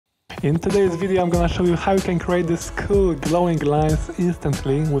In today's video I'm gonna show you how you can create these cool glowing lines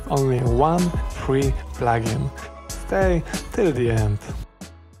instantly with only one free plugin. Stay till the end.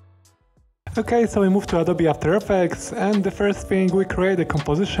 Okay, so we move to Adobe After Effects, and the first thing, we create a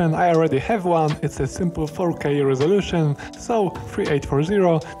composition. I already have one. It's a simple 4K resolution, so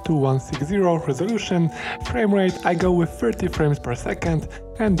 3840 to 160 resolution. Frame rate, I go with 30 frames per second,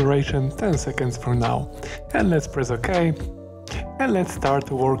 and duration 10 seconds for now. And let's press OK. And let's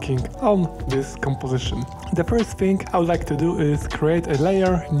start working on this composition. The first thing I would like to do is create a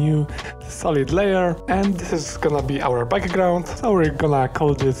layer, new solid layer, and this is gonna be our background. So we're gonna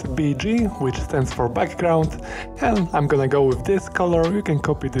call this BG, which stands for background, and I'm gonna go with this color. You can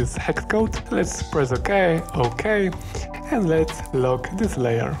copy this hex code. Let's press OK, OK, and let's lock this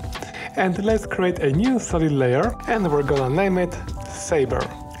layer. And let's create a new solid layer, and we're gonna name it Saber.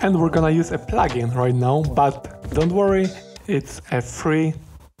 And we're gonna use a plugin right now, but don't worry, it's a free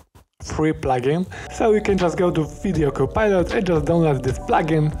plugin, so you can just go to Video Copilot and just download this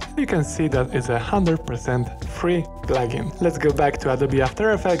plugin. You can see that it's a 100% free plugin. Let's go back to Adobe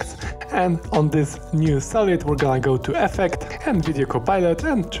After Effects, and on this new solid we're gonna go to Effect and Video Copilot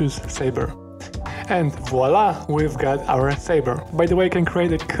and choose Saber. And voila, we've got our saber. By the way, you can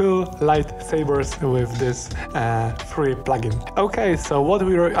create a cool lightsabers with this free plugin. Okay, so what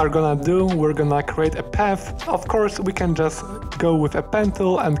we are gonna do, we're gonna create a path. Of course, we can just go with a pen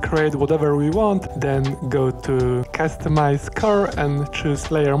tool and create whatever we want, then go to Customize Core and choose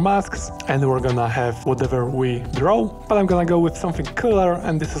Layer Masks, and we're gonna have whatever we draw. But I'm gonna go with something cooler,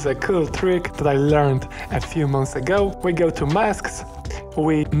 and this is a cool trick that I learned a few months ago. We go to Masks,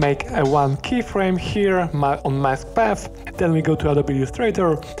 we make a one keyframe here on mask path, then we go to Adobe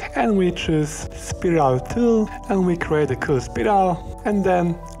Illustrator and we choose spiral tool and we create a cool spiral, and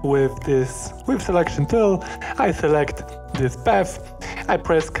then with selection tool I select this path, I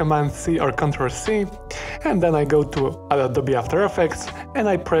press Command C or Ctrl C, and then I go to Adobe After Effects and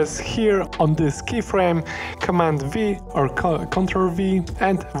I press here on this keyframe Command V or Ctrl V,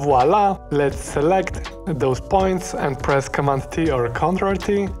 and voila, let's select those points and press Command T or Ctrl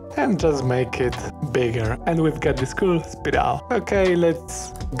T and just make it bigger, and we've got this cool spiral. Okay,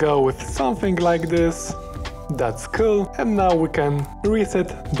 let's go with something like this. That's cool, and now we can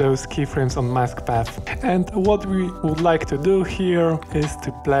reset those keyframes on mask path. And what we would like to do here is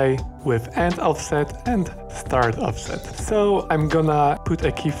to play with end offset and start offset. So I'm gonna put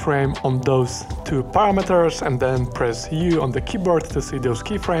a keyframe on those two parameters and then press U on the keyboard to see those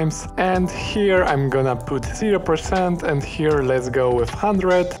keyframes. And here I'm gonna put 0%, and here let's go with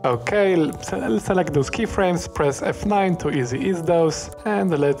 100. Okay, select those keyframes, press F9 to easy ease those,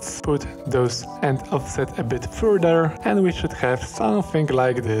 and let's put those end offset a bit further, and we should have something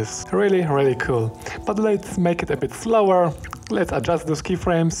like this. Really cool. But let's make it a bit slower. Let's adjust those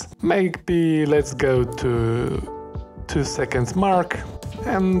keyframes. Maybe let's go to 2 seconds mark.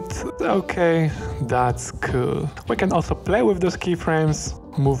 And okay, that's cool. We can also play with those keyframes,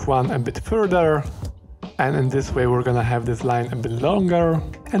 move one a bit further, and in this way we're gonna have this line a bit longer.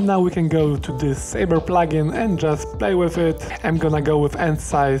 And now we can go to this Saber plugin and just play with it. I'm gonna go with end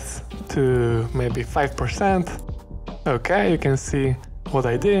size to maybe 5%. Okay, you can see what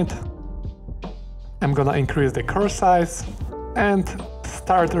I did. I'm gonna increase the core size and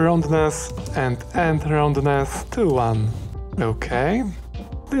start roundness and end roundness to 1. Okay,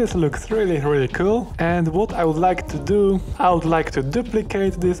 this looks really cool. And what I would like to do, I would like to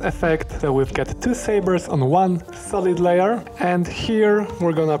duplicate this effect. So we've got two sabers on one solid layer, and here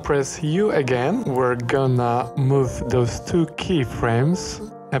we're gonna press U again. We're gonna move those two keyframes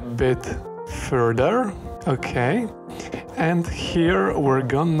a bit further. Okay, and here we're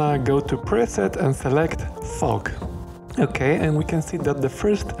gonna go to preset and select fog. Okay, and we can see that the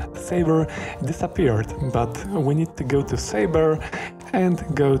first saber disappeared, but we need to go to Saber and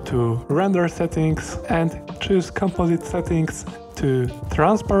go to render settings and choose composite settings to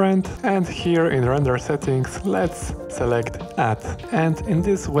transparent, and here in render settings let's select add, and in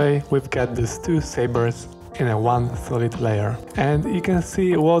this way we've got these two sabers in a one solid layer. And you can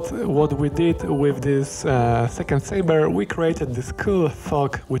see what we did with this second saber. We created this cool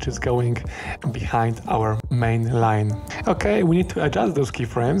fog which is going behind our main line. Okay, we need to adjust those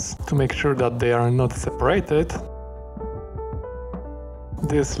keyframes to make sure that they are not separated.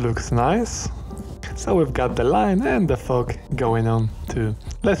 This looks nice. So we've got the line and the fog going on too.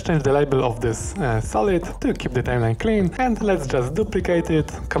 Let's change the label of this solid to keep the timeline clean, and let's just duplicate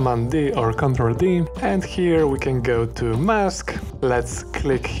it, Command D or Ctrl D, and here we can go to mask. Let's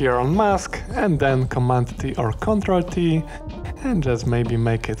click here on mask and then Command T or Ctrl T and just maybe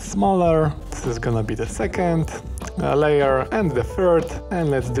make it smaller. This is gonna be the second. layer and the third, and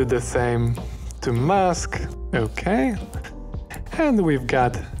let's do the same to mask. Okay, and we've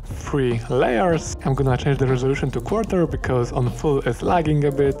got 3 layers. I'm gonna change the resolution to quarter because on full it's lagging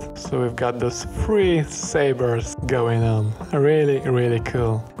a bit. So we've got those 3 sabers going on. Really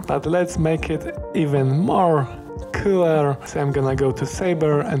cool. But let's make it even more cooler. So I'm gonna go to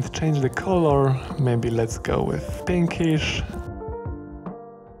saber and change the color. Maybe let's go with pinkish.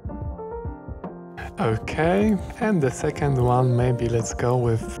 Okay, and the second one, maybe let's go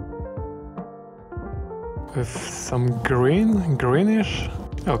with some greenish.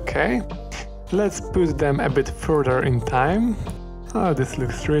 Okay, let's put them a bit further in time. Oh, this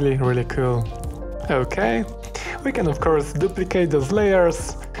looks really cool. Okay, we can of course duplicate those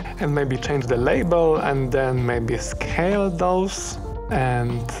layers and maybe change the label and then maybe scale those,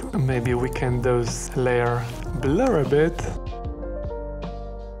 and maybe we can those layer blur a bit.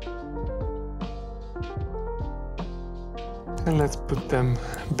 And let's put them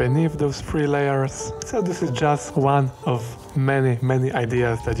beneath those 3 layers. So this is just one of many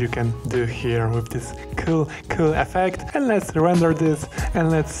ideas that you can do here with this cool effect. And let's render this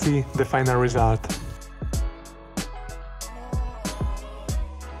and let's see the final result.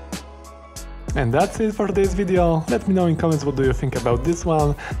 And that's it for this video. Let me know in comments what do you think about this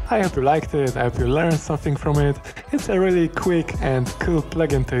one. I hope you liked it, I hope you learned something from it. It's a really quick and cool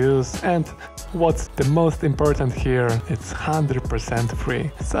plugin to use, and what's the most important here, it's 100%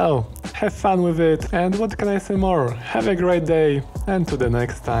 free. So have fun with it, and what can I say more? Have a great day, and to the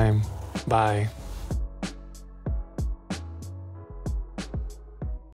next time. Bye.